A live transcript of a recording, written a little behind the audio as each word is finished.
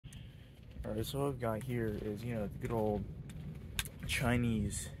Alright, so what I've got here is, the good old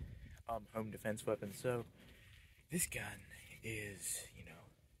Chinese home defense weapon. So this gun is,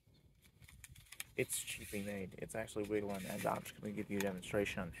 it's cheaply made. It's actually wiggling, and I'm just going to give you a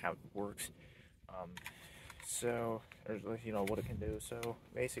demonstration on how it works. So there's, what it can do. So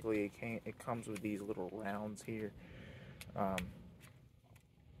basically, it comes with these little rounds here.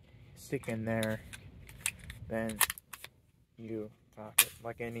 Stick in there, then you cock it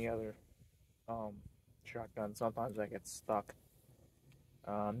like any other shotgun. Sometimes I get stuck.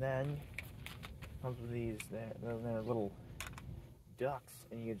 Then comes with these, they're little ducks,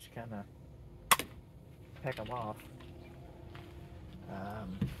 and you just kind of peck them off.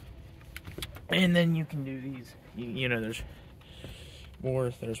 And then you can do these. There's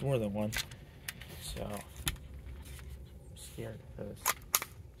more than one. So I'm scared of this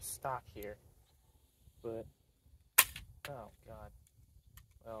stock here, but oh god.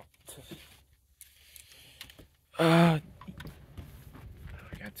 Well, I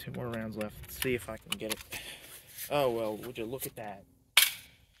got 2 more rounds left. Let's see if I can get it. Oh well, would you look at that?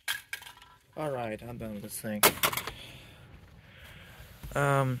 Alright, I'm done with this thing.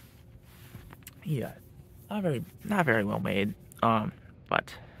 Yeah, not very well made.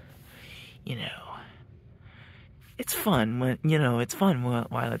 But it's fun when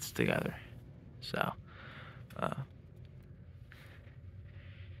while it's together. So,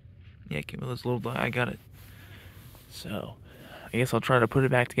 yeah, give me this little. I got it. So, I guess I'll try to put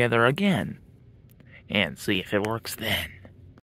it back together again and see if it works then.